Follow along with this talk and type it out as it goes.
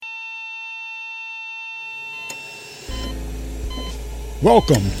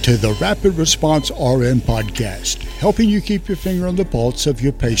Welcome to the Rapid Response RN podcast, helping you keep your finger on the pulse of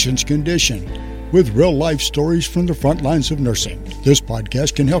your patient's condition with real-life stories from the front lines of nursing. This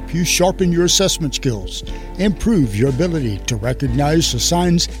podcast can help you sharpen your assessment skills, improve your ability to recognize the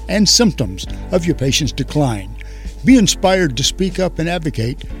signs and symptoms of your patient's decline, be inspired to speak up and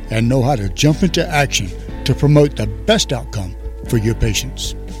advocate, and know how to jump into action to promote the best outcome for your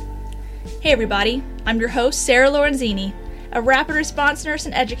patients. Hey everybody, I'm your host, Sarah Lorenzini, a rapid response nurse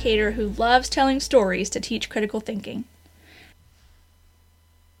and educator who loves telling stories to teach critical thinking.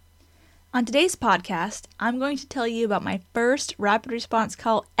 On today's podcast, I'm going to tell you about my first rapid response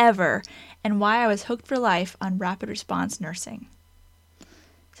call ever and why I was hooked for life on rapid response nursing.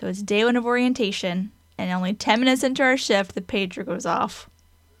 So it's day one of orientation, and only 10 minutes into our shift, the pager goes off.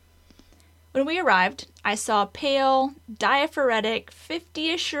 When we arrived, I saw a pale, diaphoretic,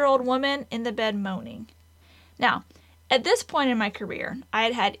 50-ish-year-old woman in the bed moaning. Now, at this point in my career, I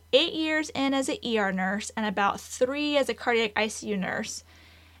had had 8 years in as an ER nurse and about 3 as a cardiac ICU nurse.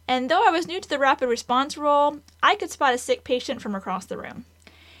 And though I was new to the rapid response role, I could spot a sick patient from across the room.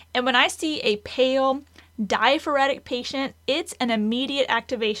 And when I see a pale, diaphoretic patient, it's an immediate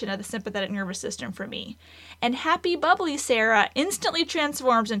activation of the sympathetic nervous system for me. And happy, bubbly Sarah instantly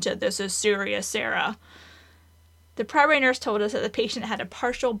transforms into, "This is serious, Sarah." The primary nurse told us that the patient had a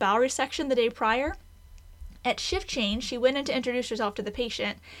partial bowel resection the day prior. At shift change, she went in to introduce herself to the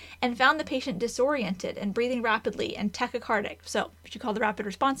patient and found the patient disoriented and breathing rapidly and tachycardic, so she called the rapid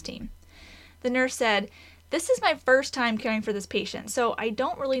response team. The nurse said, "This is my first time caring for this patient, so I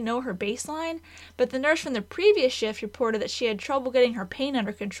don't really know her baseline, but the nurse from the previous shift reported that she had trouble getting her pain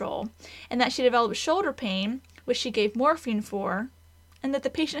under control and that she developed shoulder pain, which she gave morphine for, and that the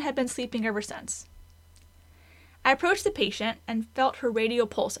patient had been sleeping ever since." I approached the patient and felt her radial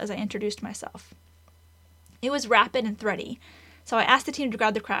pulse as I introduced myself. It was rapid and thready, so I asked the team to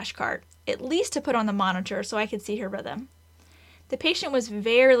grab the crash cart, at least to put on the monitor so I could see her rhythm. The patient was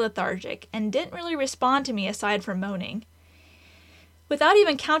very lethargic and didn't really respond to me aside from moaning. Without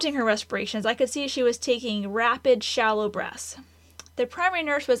even counting her respirations, I could see she was taking rapid, shallow breaths. The primary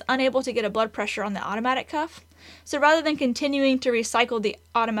nurse was unable to get a blood pressure on the automatic cuff, so rather than continuing to recycle the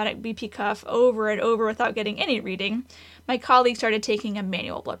automatic BP cuff over and over without getting any reading, my colleague started taking a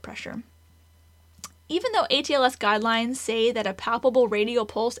manual blood pressure. Even though ATLS guidelines say that a palpable radial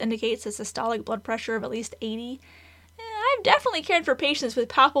pulse indicates a systolic blood pressure of at least 80, I've definitely cared for patients with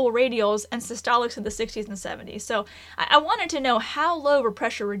palpable radials and systolics in the 60s and 70s, so I wanted to know how low of a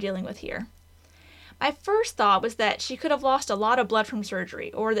pressure we're dealing with here. My first thought was that she could have lost a lot of blood from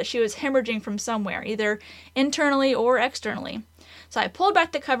surgery, or that she was hemorrhaging from somewhere, either internally or externally. So I pulled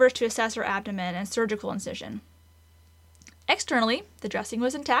back the covers to assess her abdomen and surgical incision. Externally, the dressing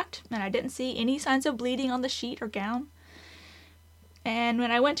was intact, and I didn't see any signs of bleeding on the sheet or gown. And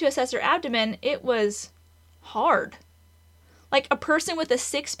when I went to assess her abdomen, it was hard. Like a person with a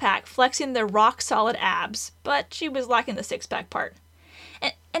six-pack flexing their rock-solid abs, but she was lacking the six-pack part.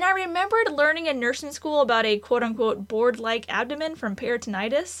 And I remembered learning in nursing school about a quote-unquote board-like abdomen from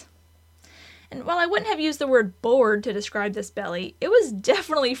peritonitis. And while I wouldn't have used the word board to describe this belly, it was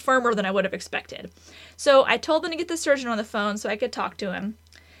definitely firmer than I would have expected. So I told them to get the surgeon on the phone so I could talk to him.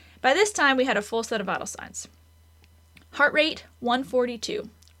 By this time, we had a full set of vital signs. Heart rate, 142.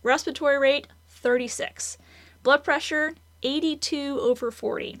 Respiratory rate, 36. Blood pressure,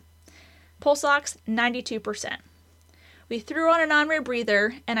 82/40. Pulse ox, 92%. We threw on a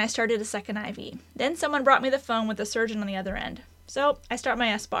non-rebreather, and I started a second IV. Then someone brought me the phone with the surgeon on the other end. So I start my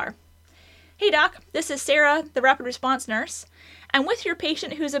SBAR. "Hey doc, this is Sarah, the rapid response nurse. I'm with your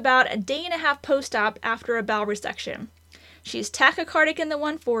patient who's about a day and a half post-op after a bowel resection. She's tachycardic in the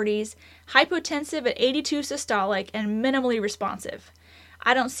 140s, hypotensive at 82 systolic, and minimally responsive.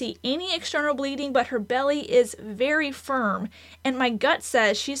 I don't see any external bleeding, but her belly is very firm, and my gut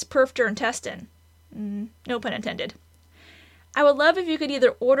says she's perfed her intestine." No pun intended. "I would love if you could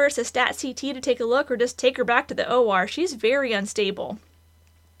either order us a stat CT to take a look or just take her back to the OR. She's very unstable."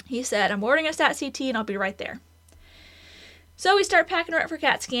 He said, "I'm ordering a stat CT and I'll be right there." So we start packing her up for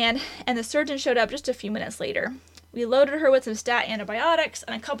CAT scan, and the surgeon showed up just a few minutes later. We loaded her with some stat antibiotics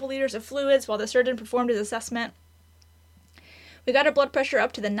and a couple liters of fluids while the surgeon performed his assessment. We got her blood pressure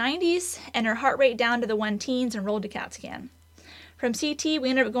up to the 90s and her heart rate down to the 110s and rolled to CAT scan. From CT, we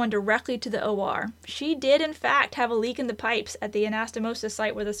ended up going directly to the OR. She did, in fact, have a leak in the pipes at the anastomosis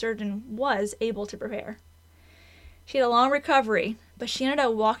site where the surgeon was able to prepare. She had a long recovery, but she ended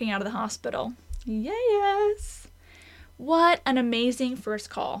up walking out of the hospital. Yes! What an amazing first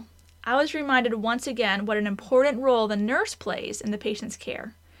call. I was reminded once again what an important role the nurse plays in the patient's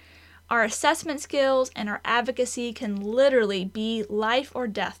care. Our assessment skills and our advocacy can literally be life or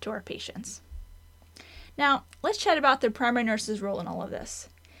death to our patients. Now, let's chat about the primary nurse's role in all of this.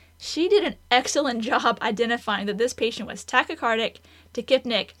 She did an excellent job identifying that this patient was tachycardic,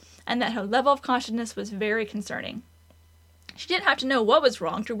 tachypneic, and that her level of consciousness was very concerning. She didn't have to know what was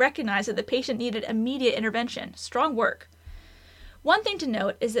wrong to recognize that the patient needed immediate intervention. Strong work. One thing to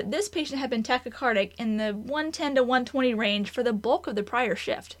note is that this patient had been tachycardic in the 110 to 120 range for the bulk of the prior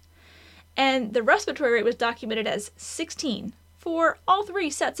shift. And the respiratory rate was documented as 16 for all 3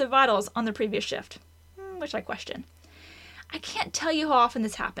 sets of vitals on the previous shift, which I question. I can't tell you how often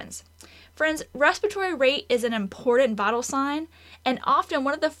this happens. Friends, respiratory rate is an important vital sign and often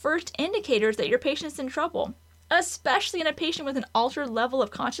one of the first indicators that your patient's in trouble. Especially in a patient with an altered level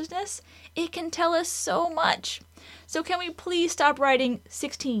of consciousness, it can tell us so much. So can we please stop writing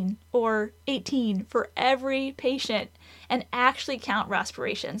 16 or 18 for every patient and actually count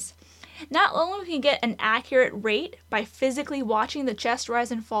respirations? Not only can we get an accurate rate by physically watching the chest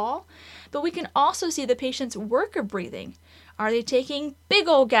rise and fall, but we can also see the patient's work of breathing. Are they taking big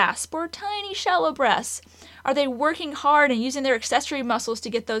old gasps or tiny shallow breaths? Are they working hard and using their accessory muscles to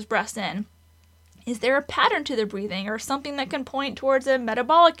get those breaths in? Is there a pattern to their breathing or something that can point towards a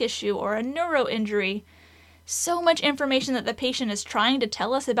metabolic issue or a neuro injury? So much information that the patient is trying to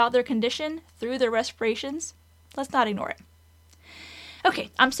tell us about their condition through their respirations. Let's not ignore it.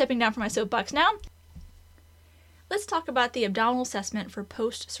 Okay, I'm stepping down from my soapbox now. Let's talk about the abdominal assessment for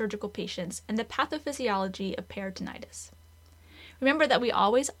post-surgical patients and the pathophysiology of peritonitis. Remember that we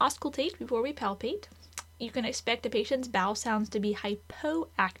always auscultate before we palpate. You can expect a patient's bowel sounds to be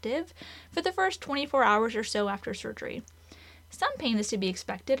hypoactive for the first 24 hours or so after surgery. Some pain is to be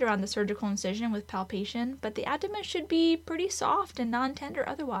expected around the surgical incision with palpation, but the abdomen should be pretty soft and non-tender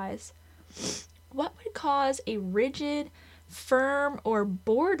otherwise. What would cause a rigid, firm, or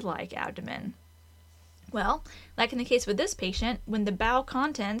board-like abdomen? Well, like in the case with this patient, when the bowel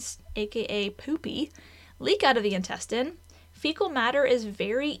contents, aka poopy, leak out of the intestine, fecal matter is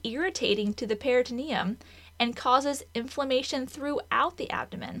very irritating to the peritoneum and causes inflammation throughout the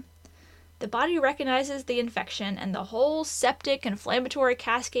abdomen. The body recognizes the infection and the whole septic inflammatory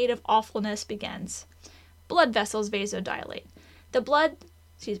cascade of awfulness begins. Blood vessels vasodilate. The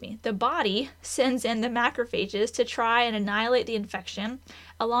body sends in the macrophages to try and annihilate the infection,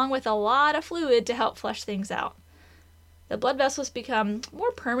 along with a lot of fluid to help flush things out. The blood vessels become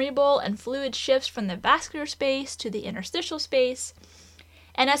more permeable and fluid shifts from the vascular space to the interstitial space.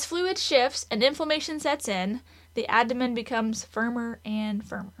 And as fluid shifts and inflammation sets in, the abdomen becomes firmer and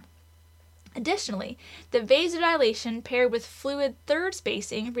firmer. Additionally, the vasodilation paired with fluid third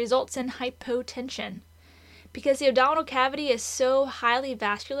spacing results in hypotension. Because the abdominal cavity is so highly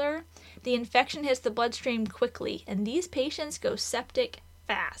vascular, the infection hits the bloodstream quickly, and these patients go septic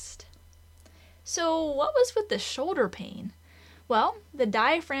fast. So what was with the shoulder pain? Well, the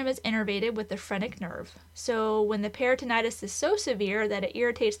diaphragm is innervated with the phrenic nerve. So when the peritonitis is so severe that it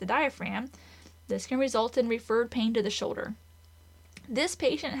irritates the diaphragm, this can result in referred pain to the shoulder. This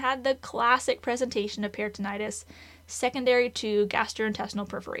patient had the classic presentation of peritonitis secondary to gastrointestinal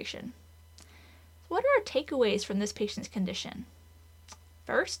perforation. What are our takeaways from this patient's condition?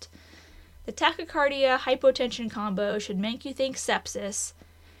 First, the tachycardia-hypotension combo should make you think sepsis,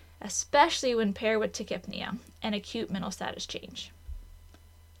 especially when paired with tachypnea and acute mental status change.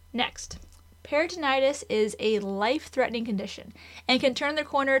 Next, peritonitis is a life-threatening condition and can turn the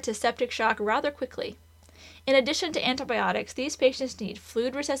corner to septic shock rather quickly. In addition to antibiotics, these patients need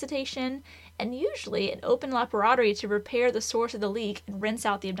fluid resuscitation and usually an open laparotomy to repair the source of the leak and rinse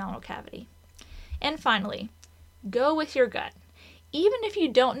out the abdominal cavity. And finally, go with your gut. Even if you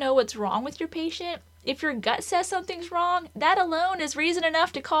don't know what's wrong with your patient, if your gut says something's wrong, that alone is reason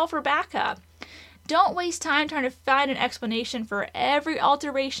enough to call for backup. Don't waste time trying to find an explanation for every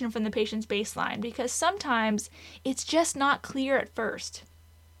alteration from the patient's baseline, because sometimes it's just not clear at first.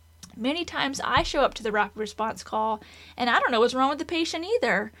 Many times I show up to the rapid response call and I don't know what's wrong with the patient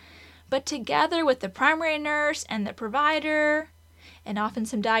either. But together with the primary nurse and the provider, and often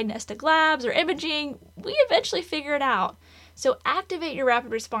some diagnostic labs or imaging, we eventually figure it out. So activate your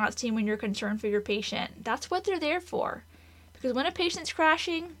rapid response team when you're concerned for your patient. That's what they're there for. Because when a patient's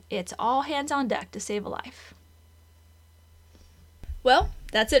crashing, it's all hands on deck to save a life. Well,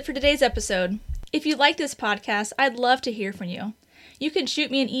 that's it for today's episode. If you like this podcast, I'd love to hear from you. You can shoot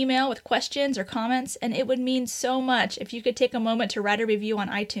me an email with questions or comments, and it would mean so much if you could take a moment to write a review on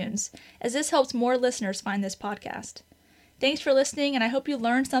iTunes, as this helps more listeners find this podcast. Thanks for listening, and I hope you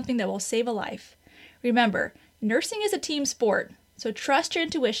learned something that will save a life. Remember, nursing is a team sport, So trust your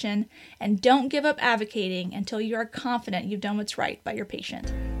intuition and don't give up advocating until you are confident you've done what's right by your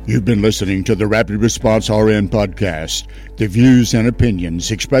patient. You've been listening to the Rapid Response RN podcast. The views and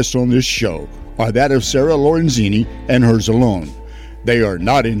opinions expressed on this show are that of Sarah Lorenzini and hers alone. They are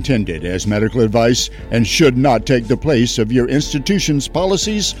not intended as medical advice and should not take the place of your institution's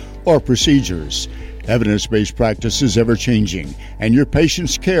policies or procedures. Evidence-based practice is ever-changing, and your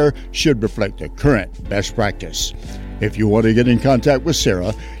patient's care should reflect the current best practice. If you want to get in contact with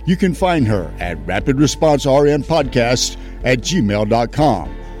Sarah, you can find her at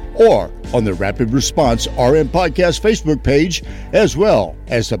rapidresponsernpodcast@gmail.com or on the Rapid Response RN Podcast Facebook page, as well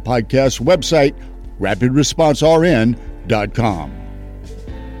as the podcast website, rapidresponsern.com.